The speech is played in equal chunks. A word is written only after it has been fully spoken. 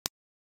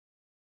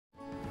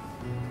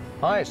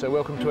Hi, so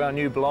welcome to our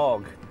new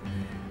blog.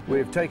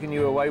 We've taken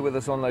you away with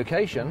us on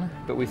location,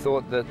 but we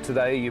thought that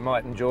today you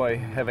might enjoy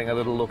having a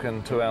little look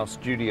into our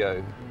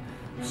studio,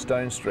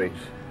 Stone Street.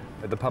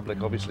 The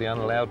public obviously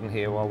unallowed in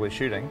here while we're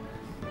shooting.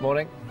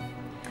 Morning.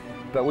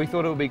 But we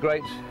thought it would be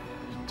great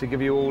to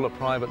give you all a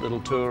private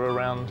little tour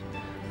around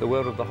the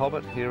world of the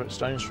Hobbit here at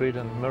Stone Street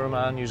in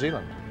Miramar, New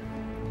Zealand.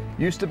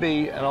 Used to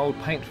be an old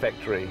paint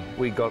factory.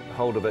 We got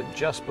hold of it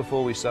just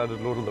before we started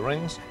Lord of the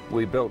Rings.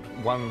 We built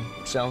one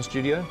sound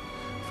studio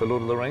for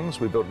Lord of the Rings.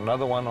 We built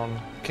another one on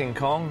King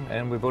Kong,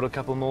 and we built a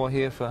couple more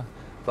here for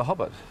the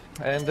Hobbit.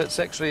 And it's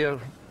actually a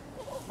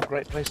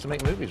great place to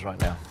make movies right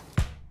now.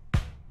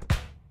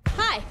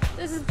 Hi,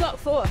 this is Block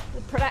 4,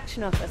 the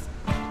production office.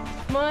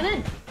 Come on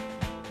in.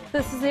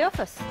 This is the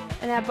office,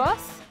 and our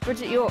boss,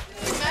 Bridget York.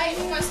 You may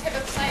almost have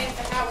a plan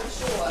for Howard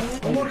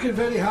Shore. I'm working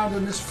very hard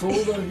on this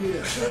folder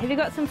here. Have you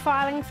got some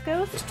filing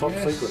skills? It's top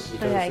secret.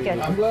 Okay, good.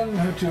 I'm learning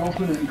how to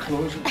open it and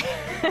close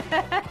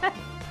it.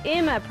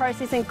 Emma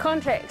processing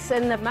contracts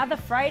in the mother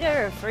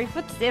freighter of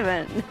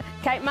 3'7".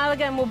 Kate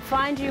Mulligan will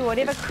find you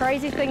whatever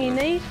crazy thing you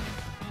need.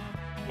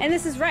 And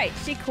this is Rach.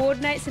 She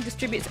coordinates and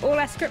distributes all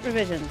our script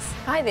revisions.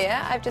 Hi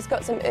there, I've just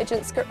got some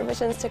urgent script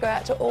revisions to go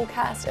out to all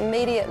cast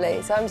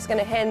immediately. So I'm just going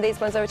to hand these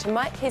ones over to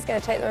Mike. He's going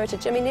to take them over to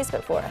Jimmy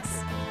Nesbitt for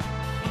us.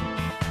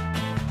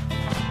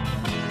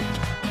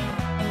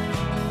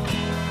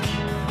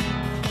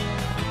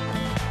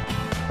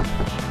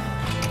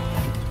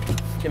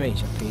 Jimmy,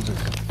 pages.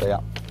 Yeah,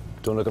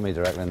 don't look at me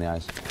directly in the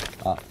eyes.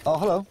 Oh,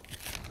 hello.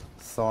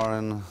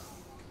 Thorin,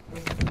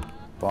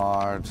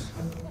 Bard,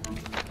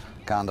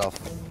 Gandalf.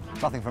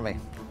 Nothing for me.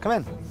 Come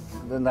in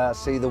and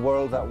see the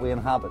world that we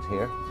inhabit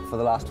here for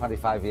the last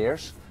 25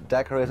 years.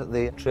 Decorated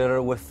the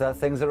trailer with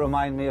things that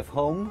remind me of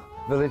home.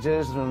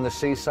 Villages and the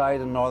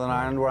seaside in Northern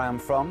Ireland where I'm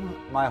from.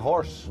 My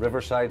horse,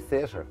 Riverside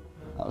Theatre.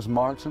 That was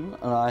Martin,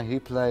 and he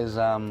plays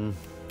one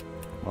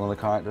of the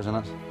characters in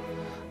it.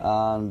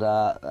 And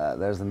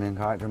there's the main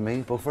character, me,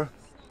 Beaufort.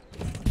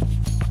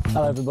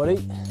 Hello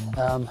everybody,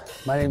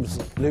 my name's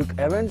Luke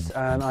Evans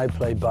and I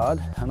play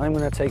Bard, and I'm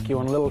going to take you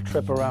on a little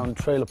trip around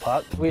Trailer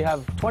Park. We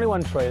have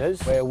 21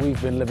 trailers where we've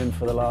been living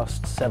for the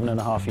last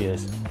 7.5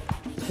 years.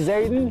 This is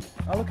Aidan.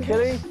 Oh, look at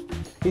Killy.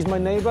 He's my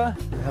neighbour.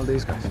 What the hell are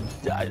these guys?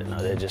 I don't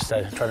know, they're just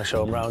trying to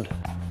show him around.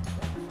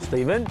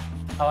 Stephen,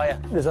 how are you?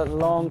 There's a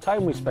long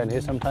time we spend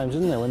here sometimes,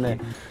 isn't there, when they're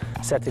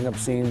setting up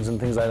scenes and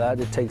things like that.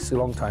 It takes a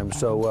long time,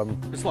 so...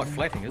 It's like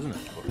flatting, isn't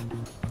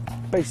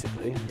it?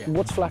 Basically. Yeah.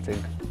 What's flatting?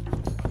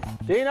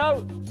 Do you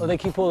know? Well, they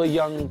keep all the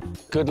young,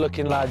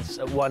 good-looking lads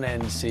at one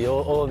end, see,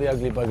 all the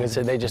ugly buggers,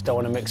 and they just don't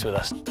want to mix with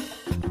us.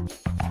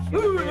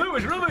 Ooh, that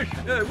was rubbish.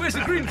 Where's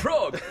the green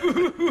frog?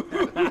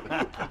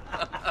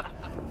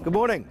 Good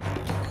morning.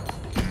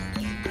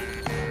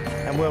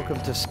 And welcome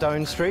to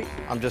Stone Street.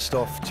 I'm just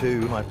off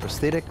to my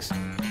prosthetics.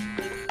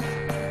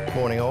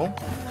 Morning all.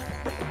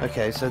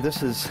 Okay, so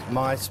this is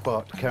my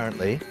spot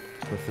currently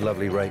with the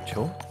lovely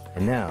Rachel.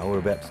 And now we're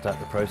about to start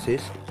the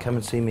process. Come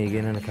and see me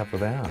again in a couple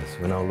of hours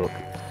when I'll look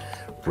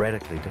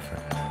radically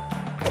different.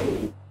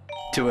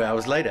 2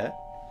 hours later,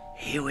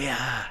 here we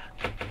are.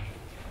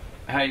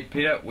 Hey,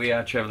 Peter, we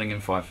are travelling in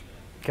 5.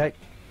 Okay.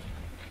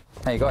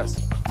 Hey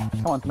guys,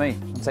 come on with me.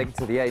 I'm taking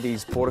to the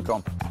 80s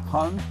Porticom.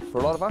 Home for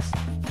a lot of us.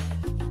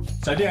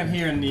 So down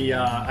here in the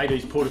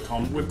ADs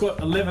Porticom, we've got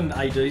 11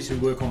 ADs who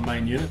work on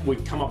main unit. We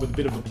come up with a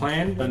bit of a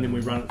plan and then we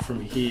run it from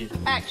here.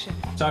 Action.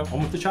 So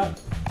on with the show.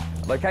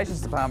 Locations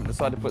department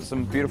decided to put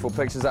some beautiful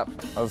pictures up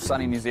of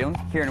sunny New Zealand.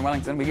 Here in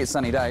Wellington, we get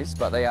sunny days,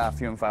 but they are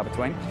few and far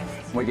between.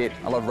 We get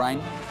a lot of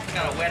rain.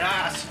 Got a wet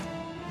ass.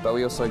 But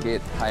we also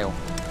get hail.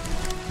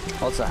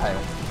 Lots of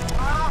hail.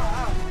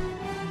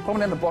 Coming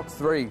down to Block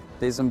 3,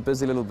 there's some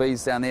busy little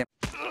bees down there.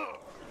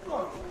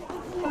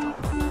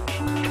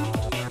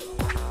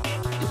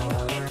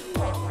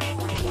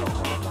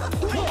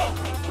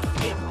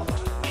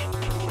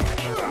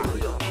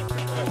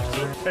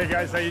 Hey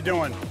guys, how you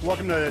doing?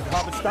 Welcome to the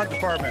Hobbit Stunt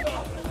Department.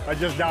 I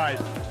just died.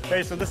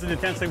 Hey, so this is the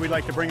intensity we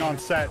like to bring on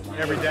set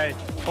every day.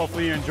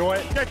 Hopefully you enjoy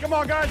it. Okay, come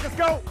on guys, let's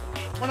go.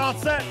 We're on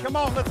set, come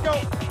on, let's go.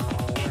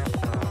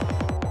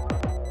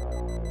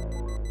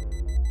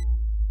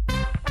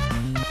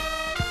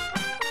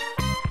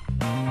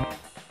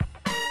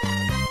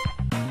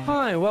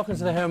 Hi, welcome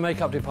to the hair and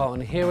makeup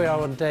department. Here we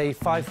are on day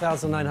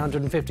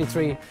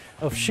 5,953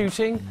 of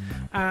shooting,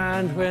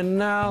 and we're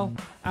now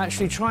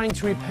actually trying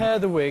to repair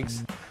the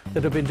wigs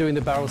that have been doing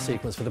the barrel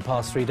sequence for the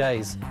past 3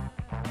 days.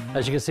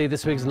 As you can see,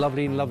 this wig's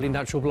lovely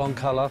natural blonde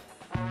colour,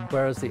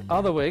 whereas the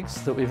other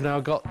wigs that we've now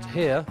got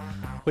here,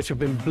 which have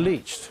been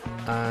bleached,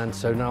 and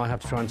so now I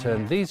have to try and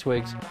turn these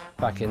wigs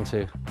back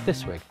into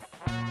this wig.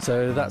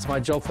 So that's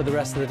my job for the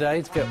rest of the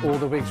day, to get all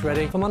the wigs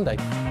ready for Monday.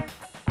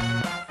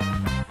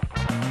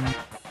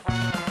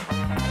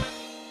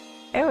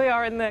 Here we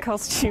are in the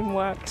costume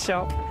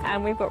workshop,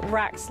 and we've got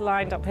racks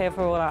lined up here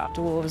for all our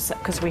dwarves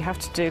because we have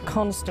to do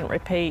constant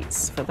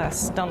repeats for their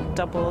stunt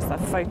doubles, their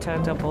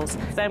photo doubles.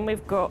 Then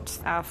we've got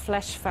our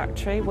flesh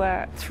factory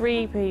where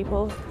 3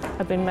 people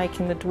have been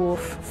making the dwarf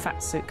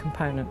fat suit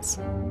components.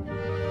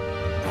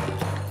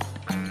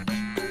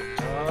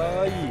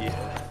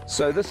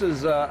 So this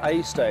is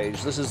A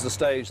stage. This is the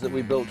stage that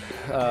we built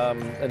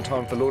in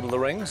time for Lord of the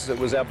Rings. It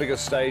was our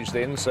biggest stage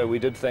then, so we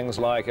did things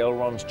like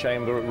Elrond's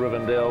chamber at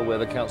Rivendell, where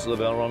the Council of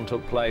Elrond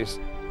took place.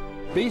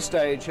 B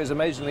stage has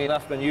amazingly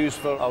enough been used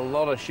for a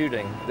lot of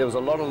shooting. There was a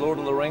lot of Lord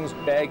of the Rings.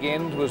 Bag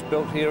End was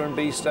built here in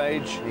B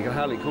stage. You can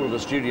hardly call it a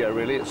studio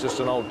really, it's just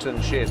an old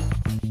tin shed.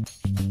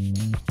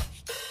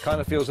 Kind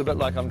of feels a bit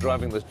like I'm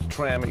driving the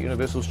tram at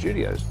Universal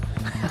Studios.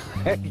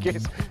 I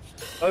guess.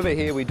 Over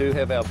here we do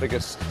have our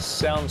biggest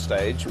sound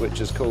stage,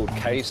 which is called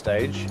K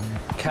stage.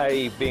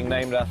 K being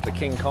named after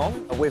King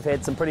Kong. We've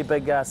had some pretty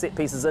big set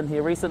pieces in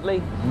here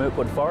recently,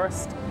 Mirkwood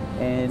Forest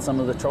and some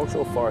of the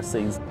Trollshaw Forest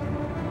scenes.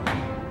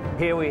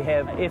 Here we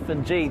have F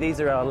and G.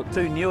 These are our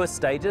two newest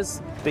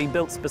stages, being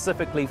built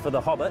specifically for the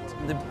Hobbit.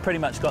 They've pretty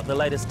much got the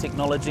latest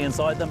technology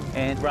inside them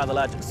and rather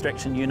large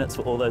extraction units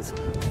for all those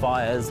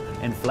fires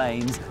and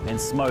flames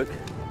and smoke.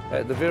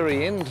 At the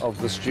very end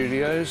of the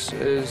studios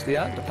is the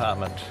art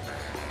department,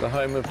 the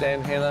home of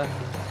Dan Henner,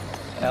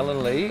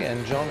 Alan Lee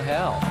and John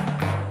Howe.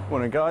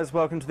 Morning guys,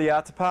 welcome to the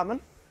art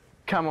department.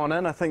 Come on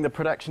in, I think the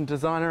production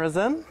designer is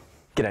in.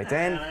 G'day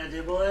Dan. Hello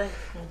dear boy,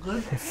 all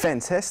good?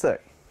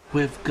 Fantastic.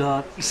 We've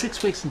got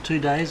 6 weeks and 2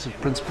 days of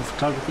principal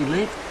photography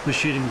left. We're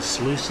shooting the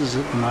sluices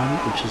at the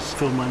moment, which is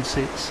film 1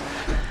 sets.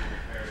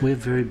 We're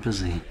very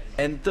busy.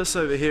 And this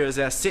over here is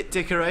our set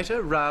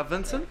decorator, Ra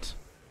Vincent.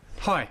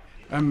 Hi,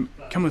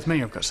 come with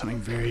me, I've got something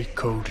very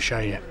cool to show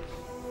you.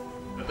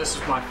 This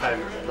is my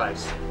favourite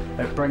place.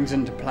 It brings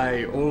into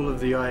play all of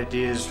the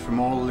ideas from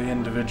all the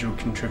individual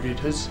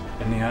contributors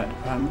in the art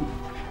department,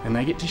 and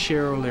they get to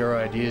share all their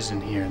ideas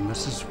in here, and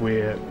this is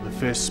where the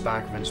first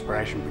spark of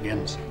inspiration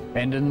begins.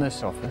 And in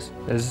this office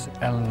is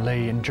Alan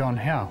Lee and John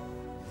Howe.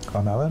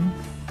 I'm Alan.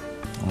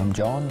 I'm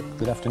John.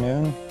 Good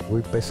afternoon.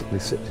 We basically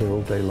sit here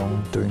all day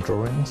long doing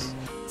drawings.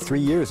 3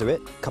 years of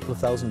it, a couple of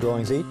thousand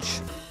drawings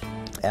each,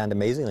 and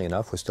amazingly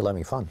enough, we're still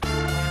having fun.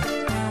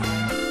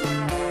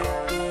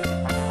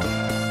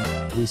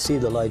 We see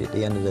the light at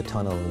the end of the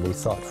tunnel, and we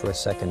thought for a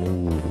second,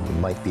 ooh, it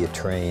might be a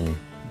train,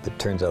 but it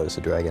turns out it's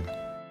a dragon.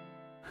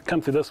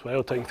 Come through this way,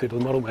 I'll take you through to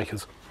the model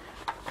makers.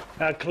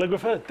 Our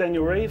calligrapher,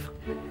 Daniel Reeve.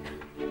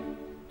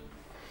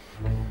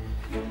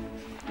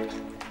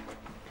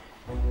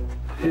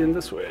 And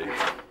this way,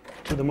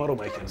 to the model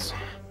makers.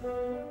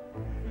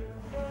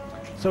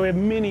 So we have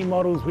many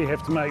models we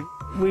have to make.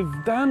 We've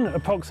done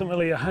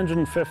approximately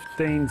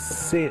 115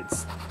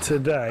 sets to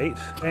date,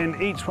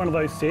 and each one of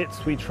those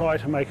sets we try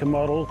to make a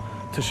model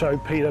to show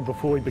Peter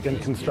before we begin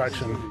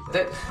construction.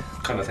 That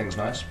kind of thing's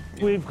nice.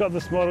 We've got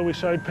this model we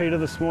showed Peter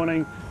this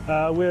morning,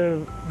 where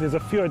there's a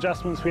few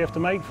adjustments we have to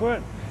make for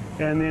it,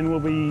 and then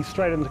we'll be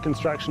straight into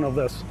construction of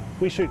this.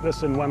 We shoot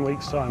this in 1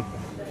 week's time.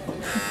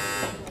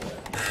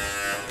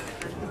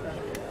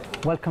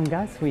 Welcome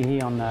guys, we're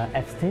here on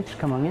F stage,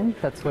 come on in.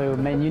 That's where our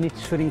main unit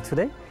is shooting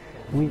today.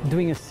 We're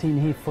doing a scene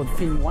here for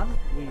film 1.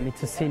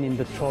 It's a scene in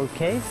the troll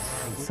cave,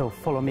 so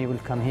follow me, we'll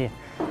come here.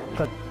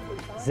 Got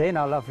Zane,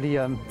 our lovely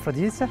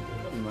producer.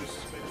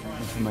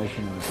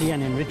 Information.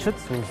 Ian and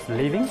Richards, who's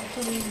leaving.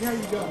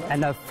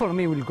 And follow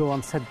me, we'll go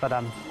on set, but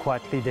I'm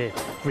quietly there,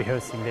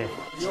 rehearsing there.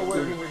 You're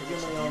working with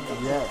Jimmy on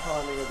the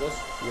timing of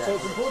this. Yes. So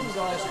it's important,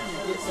 guys,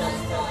 that you get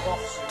that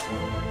box.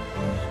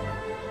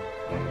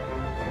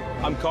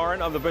 I'm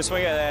Corin, I'm the booth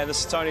swinger, and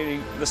this is Tony,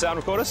 the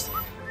sound recordist.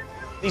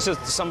 These are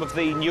some of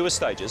the newer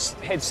stages.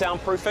 Had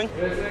soundproofing,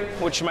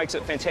 which makes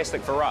it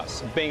fantastic for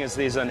us, being as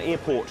there's an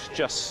airport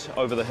just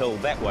over the hill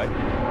that way.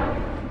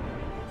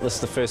 This is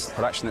the first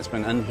production that's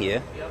been in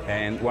here,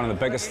 and one of the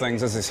biggest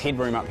things is this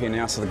headroom up here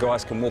now, so the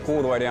guys can walk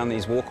all the way down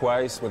these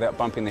walkways without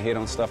bumping their head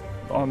on stuff.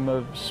 I'm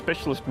a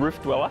specialist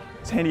roof dweller.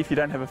 It's handy if you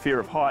don't have a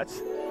fear of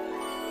heights.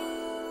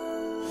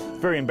 It's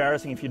very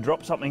embarrassing if you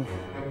drop something.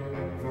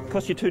 It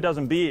costs you 2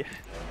 dozen beer.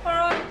 All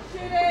right,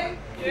 shooting,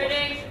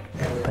 shooting.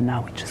 But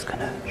now we're just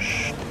gonna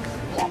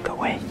walk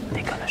away.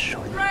 They're gonna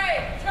shoot. 3, 2, 1,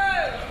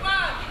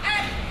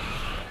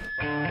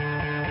 action!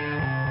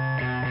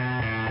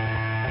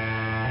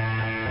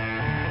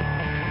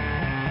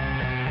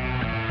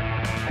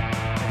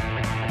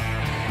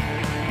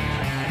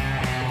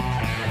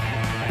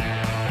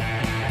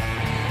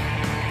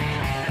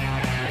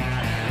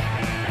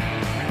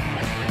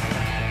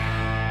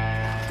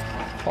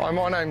 Hi,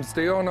 my name's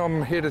Dion.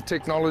 I'm head of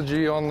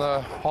technology on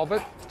the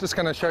Hobbit. Just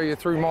going to show you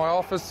through my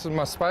office and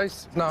my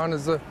space, known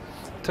as the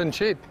Tin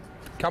Shed.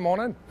 Come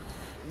on in.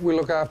 We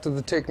look after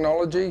the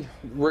technology,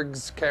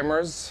 rigs,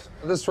 cameras.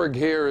 This rig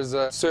here is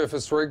a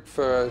surface rig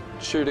for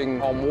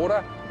shooting on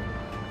water.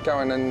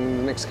 Going in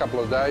the next couple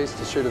of days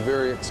to shoot a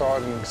very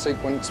exciting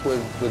sequence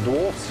with the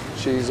Dwarfs.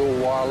 She's all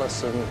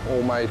wireless and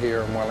all made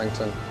here in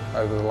Wellington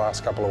over the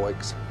last couple of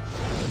weeks.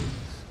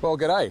 Well,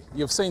 g'day.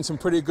 You've seen some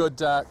pretty good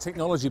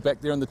technology back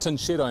there in the tin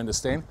shed, I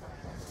understand.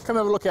 Come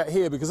have a look out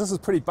here, because this is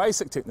pretty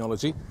basic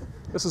technology.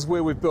 This is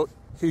where we've built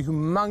a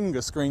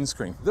humongous green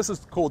screen. This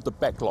is called the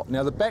backlot.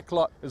 Now, the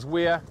backlot is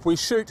where we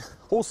shoot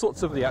all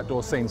sorts of the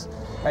outdoor scenes.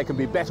 They can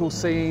be battle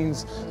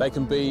scenes, they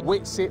can be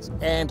wet sets,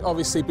 and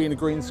obviously being a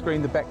green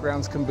screen, the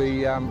backgrounds can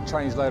be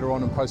changed later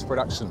on in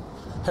post-production.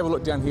 Have a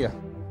look down here.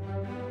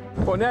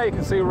 Well, now you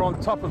can see we're on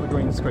top of the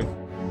green screen.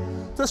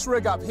 This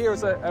rig up here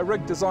is a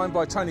rig designed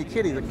by Tony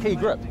Keddy, the Key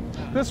Grip.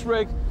 This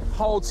rig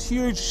holds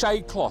huge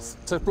shade cloth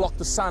to block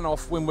the sun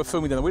off when we're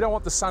filming them. We don't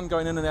want the sun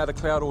going in and out of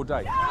cloud all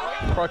day.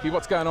 Crikey,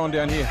 what's going on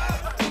down here?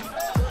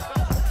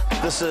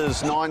 This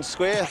is 9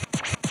 square.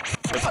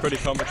 It's pretty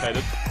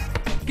complicated.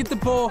 Get the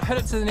ball, hit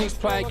it to the next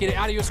player, get it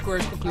out of your square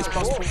as quickly as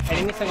possible. And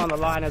anything on the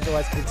line is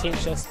always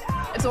contentious.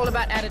 It's all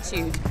about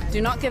attitude.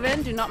 Do not give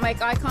in, do not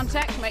make eye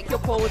contact, make your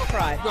call with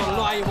pride. You've got to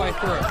lie your way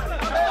through it.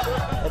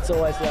 It's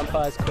always the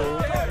umpire's call.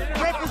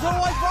 Ref is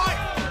always right!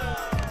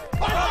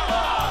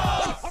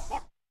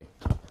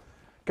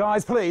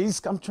 Guys,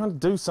 please, I'm trying to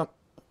do something.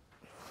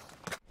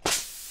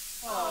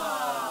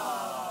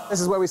 This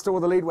is where we store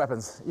the lead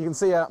weapons. You can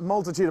see a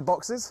multitude of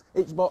boxes.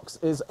 Each box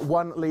is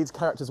one lead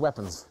character's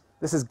weapons.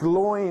 This is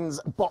Gloin's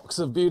box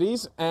of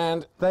beauties,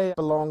 and they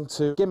belong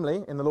to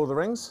Gimli in The Lord of the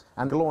Rings,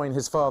 and Gloin,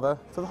 his father,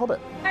 for The Hobbit.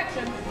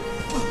 Action!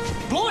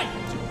 Gloin!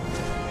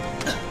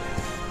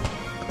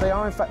 They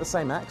are in fact the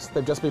same axe,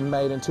 they've just been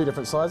made in 2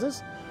 different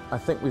sizes. I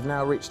think we've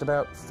now reached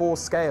about 4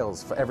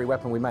 scales for every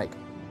weapon we make.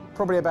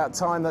 Probably about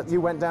time that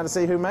you went down to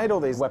see who made all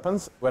these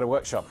weapons. We're at a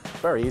workshop.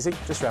 Very easy,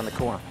 just around the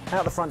corner.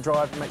 Out the front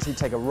drive, make sure you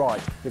take a right.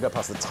 You'll go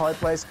past the tie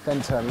place,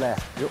 then turn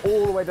left. You're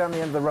all the way down the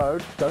end of the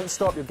road. Don't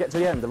stop, you'll get to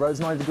the end. The road's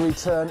 90-degree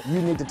turn.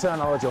 You need to turn,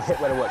 otherwise you'll hit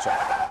Weta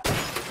Workshop.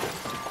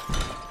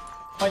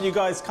 When you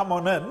guys come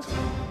on in,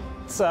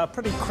 it's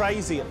pretty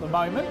crazy at the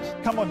moment.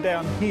 Come on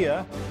down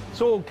here. It's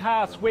all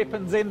cast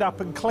weapons end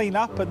up in clean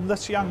up, and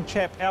this young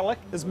chap, Alec,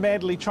 is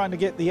madly trying to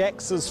get the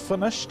axes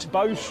finished.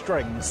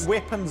 Bowstrings,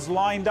 weapons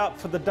lined up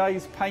for the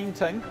day's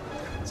painting.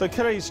 So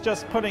Kiri's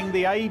just putting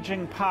the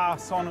aging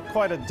pass on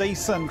quite a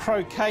decent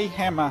croquet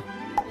hammer.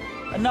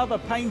 Another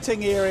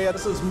painting area,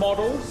 this is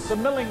models. The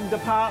milling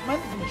department,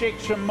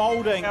 injection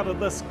moulding out of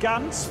this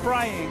gun,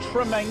 spraying,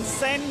 trimming,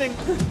 sanding,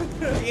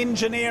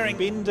 engineering,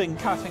 bending,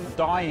 cutting,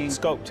 dyeing,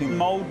 sculpting,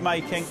 mould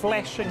making,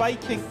 flashing,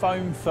 baking,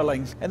 foam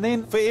filling. And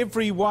then for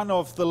every one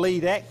of the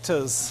lead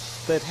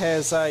actors that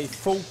has a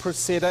full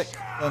prosthetic,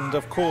 and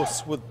of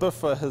course with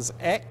Biffa his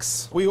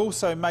axe, we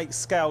also make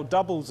scale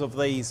doubles of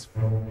these.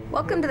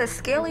 Welcome to the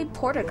Scaly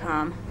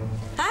Portacom.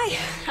 Hi,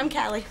 I'm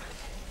Callie.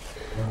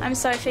 I'm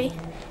Sophie.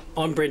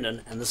 I'm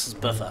Brendan, and this is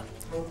Biffa,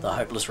 the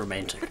hopeless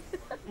romantic.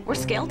 We're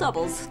scale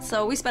doubles,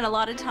 so we spend a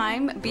lot of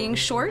time being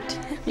short.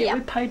 Yeah,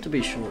 we're paid to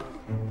be short.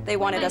 They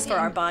wanted us for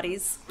our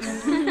bodies.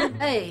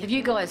 Hey, have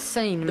you guys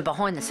seen the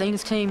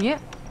behind-the-scenes team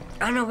yet?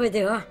 I know where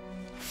they are.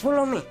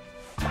 Follow me.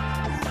 See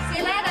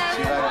you later.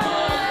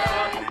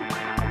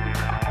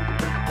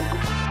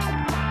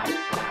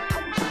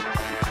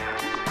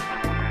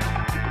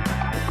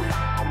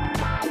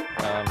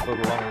 A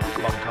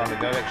long time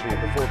ago, actually,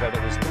 before that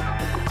it was...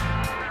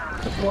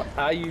 What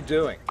are you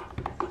doing?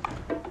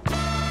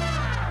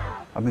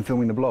 I've been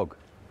filming the blog.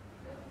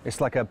 It's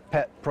like a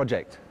pet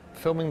project.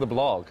 Filming the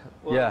blog?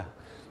 Well, yeah.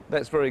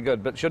 That's very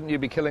good, but shouldn't you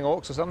be killing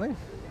orcs or something?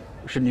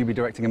 Shouldn't you be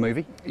directing a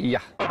movie?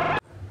 Yeah.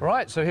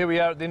 Right, so here we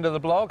are at the end of the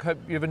blog. Hope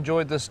you've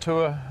enjoyed this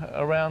tour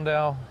around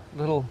our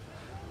little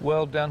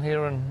world down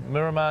here in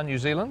Miramar, New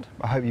Zealand.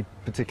 I hope you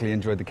particularly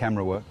enjoyed the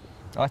camera work.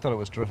 I thought it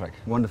was terrific.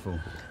 Wonderful.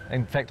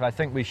 In fact, I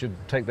think we should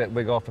take that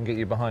wig off and get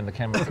you behind the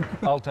camera.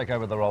 I'll take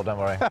over the role, don't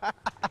worry.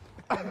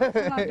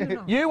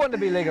 You want to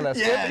be Legolas.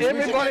 Yes,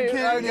 everybody.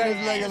 Kieran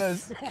as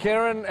Legolas.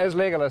 Kieran as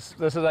Legolas.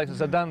 This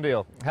is a done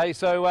deal. Hey,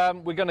 so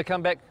we're going to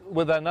come back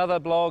with another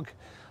blog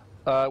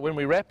when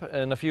we wrap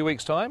in a few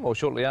weeks' time, or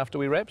shortly after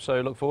we wrap. So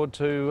look forward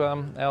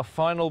to our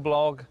final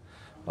blog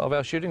of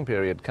our shooting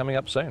period coming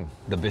up soon.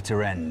 The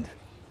bitter end.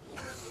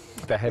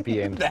 The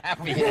happy end. The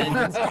happy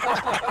end.